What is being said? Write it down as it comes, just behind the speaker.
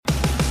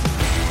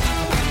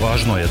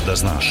Važno je da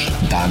znaš.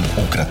 Dan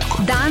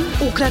ukratko. Dan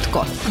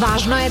ukratko.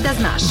 Važno je da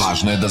znaš.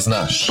 Važno je da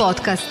znaš.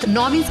 Podcast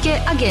novinske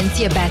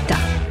agencije Beta.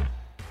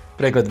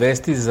 Pregled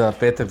vesti za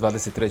petak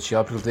 23.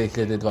 april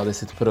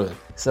 2021.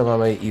 Sa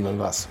vama je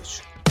Ivan Vasović.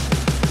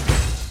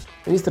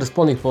 Ministar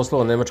spoljnih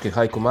poslova Nemačke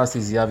Heiko Maas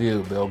izjavio je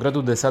u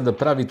Beogradu da je sada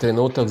pravi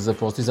trenutak za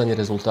postizanje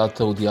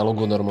rezultata u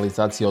dijalogu o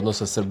normalizaciji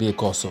odnosa Srbije i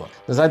Kosova.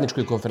 Na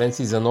zajedničkoj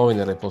konferenciji za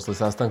novinare posle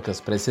sastanka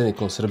s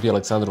predsjednikom Srbije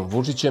Aleksandrom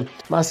Vučićem,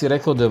 Maas je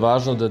rekao da je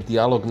važno da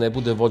dijalog ne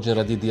bude vođen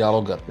radi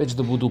dijaloga, već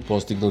da budu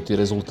postignuti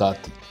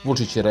rezultati.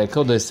 Vučić je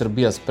rekao da je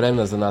Srbija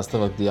spremna za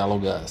nastavak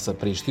dijaloga sa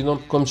Prištinom,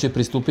 kojom će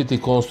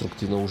pristupiti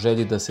konstruktivno u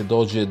želji da se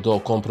dođe do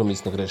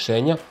kompromisnog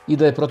rešenja i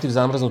da je protiv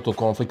zamrznutog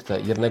konflikta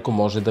jer neko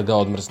može da ga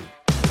odmrzne.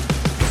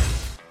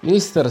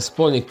 Ministar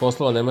spoljnih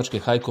poslova Nemačke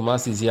Heiko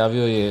Maas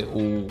izjavio je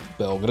u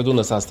Beogradu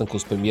na sastanku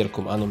s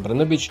premijerkom Anom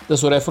Brnabić da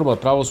su reforma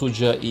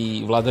pravosuđa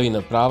i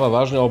vladavina prava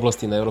važne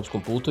oblasti na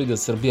evropskom putu i da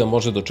Srbija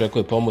može da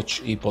očekuje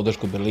pomoć i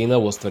podršku Berlina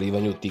u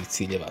ostvarivanju tih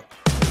ciljeva.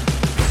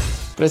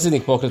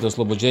 Predsjednik Pokreta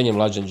oslobođenja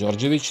Mlađan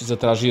Đorđević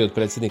zatražio od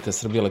predsjednika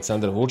Srbije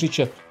Aleksandra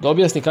Vučića da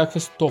objasni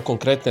kakve su to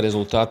konkretne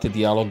rezultate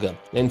dijaloga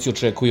Nemci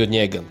očekuju od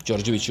njega.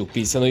 Đorđević je u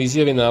pisanoj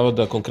izjavi naveo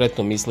da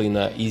konkretno misli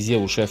na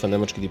izjavu šefa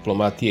nemačke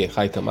diplomatije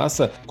Heika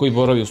Maasa, koji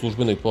boravi u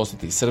službenoj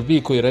posjeti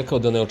Srbiji, koji je rekao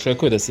da ne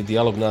očekuje da se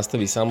dijalog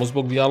nastavi samo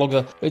zbog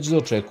dijaloga, već da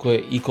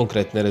očekuje i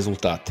konkretne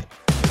rezultate.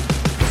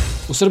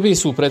 U Srbiji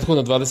su u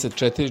prethodno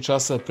 24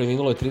 časa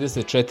preminule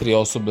 34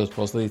 osobe od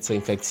posljedica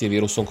infekcije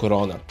virusom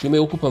korona, čime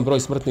je ukupan broj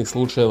smrtnih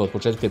slučajeva od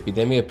početka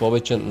epidemije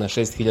povećan na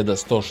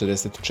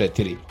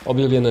 6164,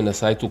 objavljeno je na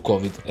sajtu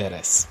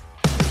COVID-RS.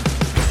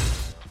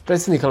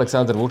 Predsjednik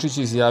Aleksandar Vučić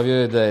izjavio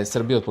je da je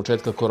Srbija od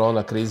početka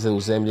korona krize u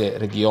zemlje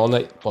regiona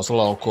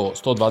poslala oko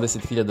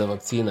 120.000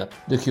 vakcina,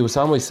 dok je u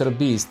samoj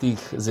Srbiji iz tih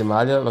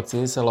zemalja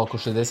vakcinisala oko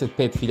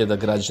 65.000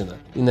 građana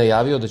i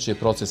najavio da će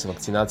proces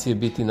vakcinacije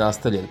biti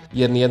nastavljen,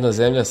 jer nijedna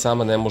zemlja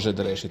sama ne može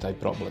da reši taj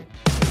problem.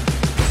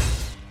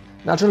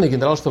 Načelnik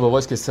Generalštaba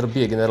Vojske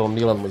Srbije general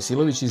Milan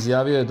Mojsilović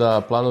izjavio je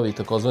da planovi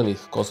takozvanih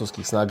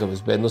kosovskih snaga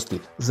bezbednosti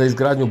za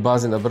izgradnju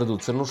baze na brdu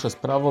Crnuša s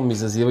pravom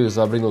izazivaju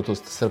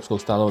zabrinutost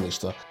srpskog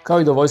stanovništva,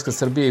 kao i da Vojska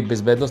Srbije i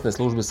bezbednosne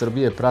službe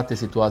Srbije prate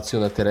situaciju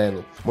na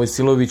terenu.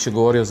 Mojsilović je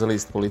govorio za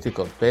list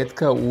Politika od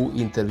petka u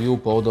intervju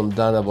povodom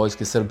Dana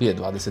Vojske Srbije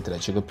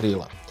 23.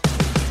 aprila.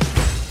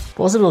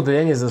 Posebno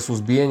odeljenje za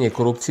suzbijanje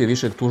korupcije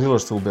Višeg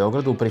tužilaštva u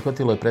Beogradu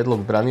prihvatilo je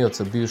predlog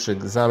branioca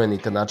bivšeg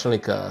zamenika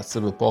načelnika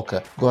SBPOK-a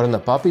Gorana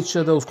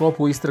Papića da u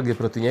sklopu istrage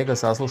protiv njega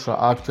sasluša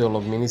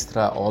aktuelnog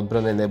ministra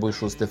odbrane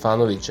Nebojšu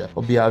Stefanovića,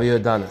 objavio je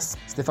danas.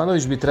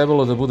 Stefanović bi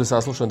trebalo da bude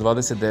saslušan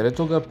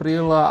 29.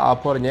 aprila, a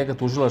pored njega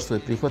tužilaštvo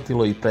je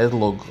prihvatilo i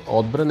predlog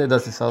odbrane da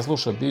se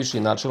sasluša bivši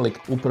načelnik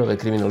Uprave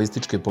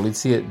kriminalističke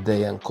policije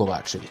Dejan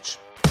Kovačević.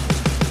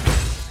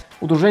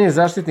 Udruženje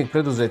zaštitnih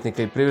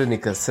preduzetnika i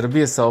privrednika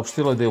Srbije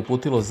saopštilo je da je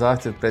uputilo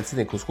zahtjev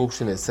predsjedniku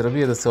Skupštine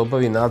Srbije da se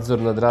obavi nadzor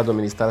nad radom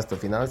Ministarstva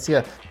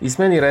finansija i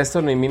smeni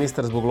resorni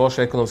ministar zbog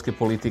loše ekonomske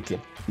politike.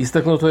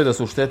 Istaknuto je da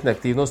su štetne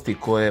aktivnosti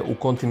koje u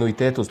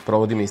kontinuitetu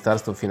sprovodi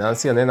Ministarstvo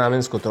finansija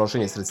nenamensko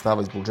trošenje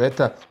sredstava iz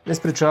budžeta,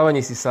 nesprečavanje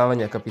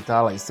isisavanja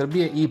kapitala iz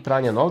Srbije i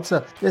pranja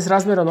novca,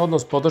 nesrazmjeran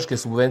odnos podrške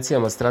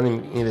subvencijama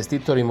stranim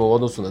investitorima u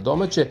odnosu na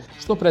domaće,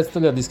 što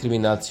predstavlja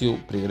diskriminaciju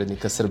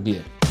privrednika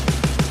Srbije.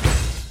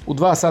 U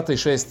 2 sata i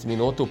 6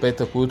 minuta u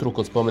petak ujutru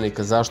kod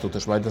spomenika Zašto u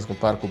Tašmajdanskom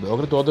parku u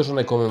Beogradu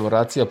održana je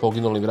komemoracija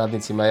poginulim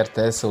radnicima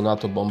RTS-a u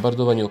NATO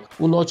bombardovanju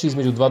u noći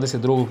između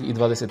 22. i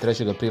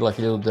 23. aprila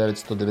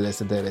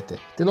 1999.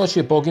 Te noći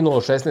je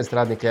poginulo 16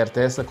 radnika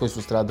RTS-a koji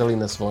su stradali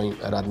na svojim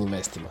radnim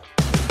mestima.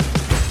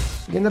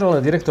 Generalna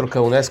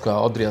direktorka UNESCO-a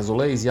Audrey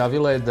Azoulay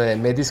izjavila je da je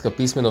medijska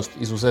pismenost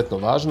izuzetno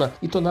važna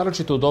i to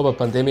naročito u doba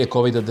pandemije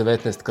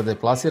COVID-19 kada je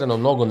plasirano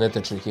mnogo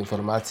netačnih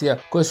informacija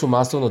koje su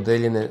masovno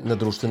deljene na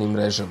društvenim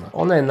mrežama.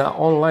 Ona je na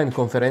online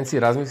konferenciji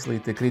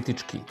Razmislite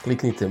kritički,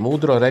 kliknite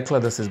mudro rekla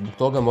da se zbog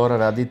toga mora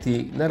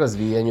raditi na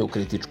razvijanju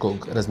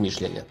kritičkog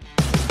razmišljanja.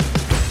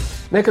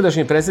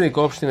 Nekadašnji predsjednik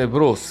opštine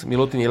Brus,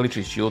 Milutin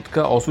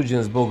Jeličić-Jutka,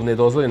 osuđen zbog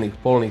nedozvoljenih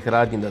polnih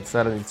radnji nad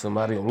saradnicom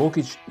Marijom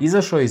Lukić,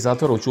 izašao je iz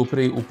zatvora u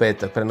Ćupriji u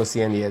petak, prenosi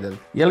N1.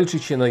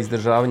 Jeličić je na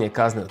izdržavanje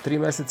kazne od 3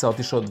 meseca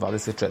otišao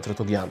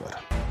 24. januara.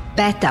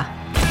 Beta.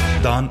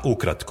 Dan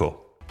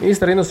ukratko.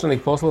 Ministar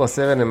inostranih poslova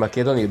Severne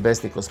Makedonije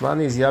Besnik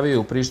Osmani izjavio je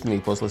u Prištini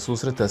posle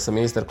susreta sa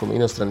ministarkom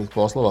inostranih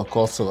poslova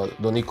Kosova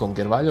Donikom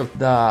Gervaljom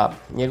da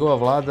njegova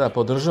vlada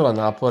podržava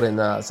napore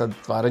na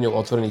zatvaranju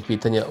otvorenih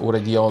pitanja u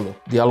regionu,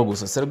 dijalogu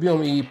sa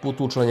Srbijom i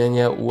putu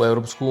učlanjenja u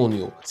Europsku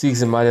uniju svih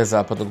zemalja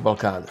Zapadnog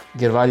Balkana.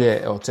 Gervalje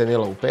je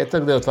ocenila u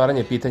petak da je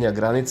otvaranje pitanja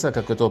granica,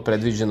 kako je to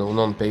predviđeno u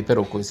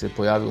non-paperu koji se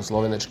pojavio u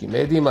slovenačkim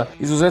medijima,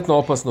 izuzetno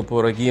opasno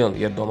po region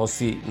jer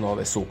donosi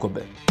nove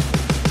sukobe.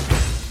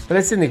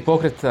 Predsjednik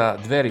Pokreta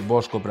Dveri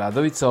Boško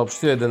Obradović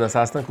saopštio je da na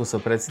sastanku sa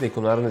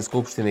predsjednikom Narodne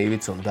skupštine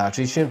Ivicom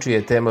Dačićem, čija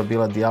je tema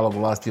bila dijalog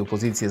vlasti i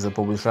opozicije za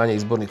poboljšanje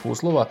izbornih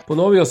uslova,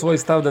 ponovio svoj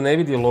stav da ne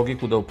vidi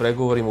logiku da u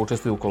pregovorima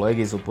učestvuju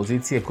kolege iz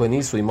opozicije koje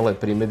nisu imale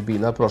primedbi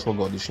na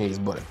prošlogodišnje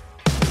izbore.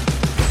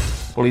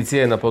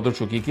 Policija je na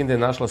području Kikinde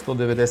našla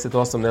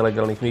 198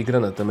 nelegalnih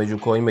migranata, među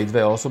kojima i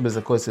 2 osobe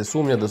za koje se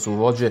sumnja da su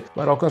vođe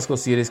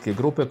marokansko-sirijske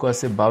grupe koja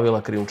se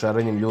bavila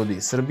krijumčarenjem ljudi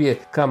iz Srbije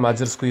ka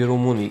Mađarskoj i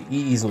Rumuniji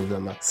i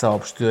iznudama,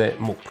 saopštio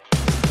MUP.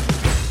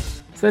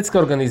 Svetska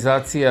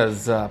organizacija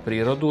za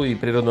prirodu i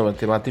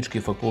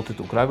Prirodno-matematički fakultet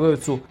u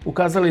Kragujevcu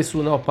ukazali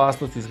su na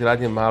opasnost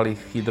izgradnje malih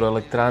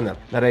hidroelektrana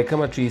na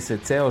rekama čiji se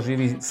ceo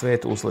živi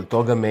svet usled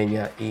toga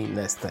menja i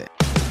nestaje.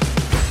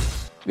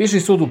 Viši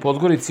sud u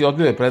Podgorici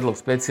odbio je predlog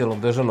specijalnog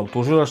državnog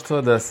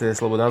tužilaštva da se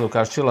Slobodanu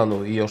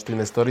Kašćelanu i još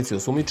 13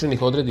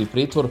 osumnjičenih odredi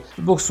pritvor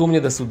zbog sumnje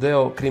da su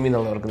deo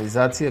kriminalne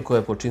organizacije koja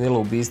je počinila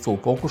ubistvo u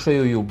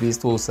pokušaju i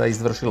ubistvo u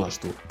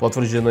saizvršilaštvu,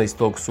 potvrđeno iz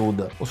tog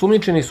suda.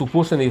 Osumnjičeni su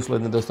pušteni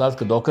usled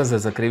nedostatka dokaza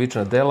za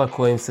krivična dela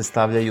koja im se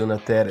stavljaju na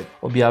teret,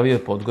 objavio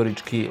je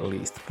podgorički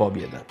list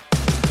Pobjeda.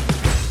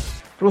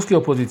 Ruski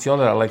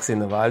opozicionar Aleksej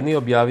Navalni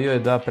objavio je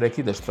da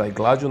prekida štrajk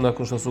glađu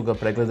nakon što su ga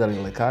pregledali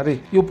lekari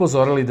i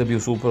upozorili da bi u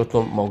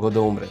suprotnom mogao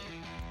da umre.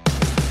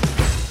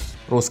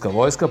 Ruska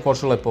vojska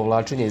počela je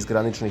povlačenje iz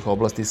graničnih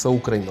oblasti sa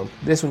Ukrajinom,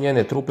 gde su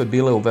njene trupe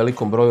bile u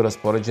velikom broju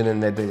raspoređene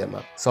nedeljama,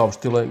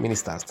 saopštilo je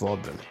Ministarstvo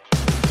odbrane.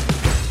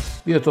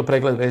 Bio je to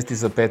pregled vesti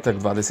za petak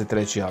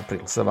 23. april.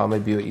 Sa vama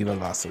je bio Ivan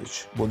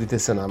Vasović. Budite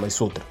sa nama i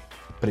sutra.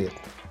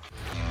 Prijetno.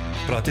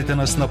 Pratite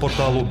nas na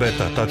portalu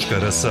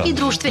beta.rs I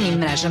društvenim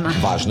mrežama.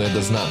 Važno je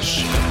da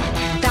znaš.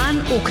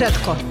 Dan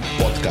ukratko.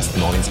 Podcast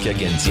novinske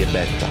agencije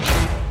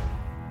Beta.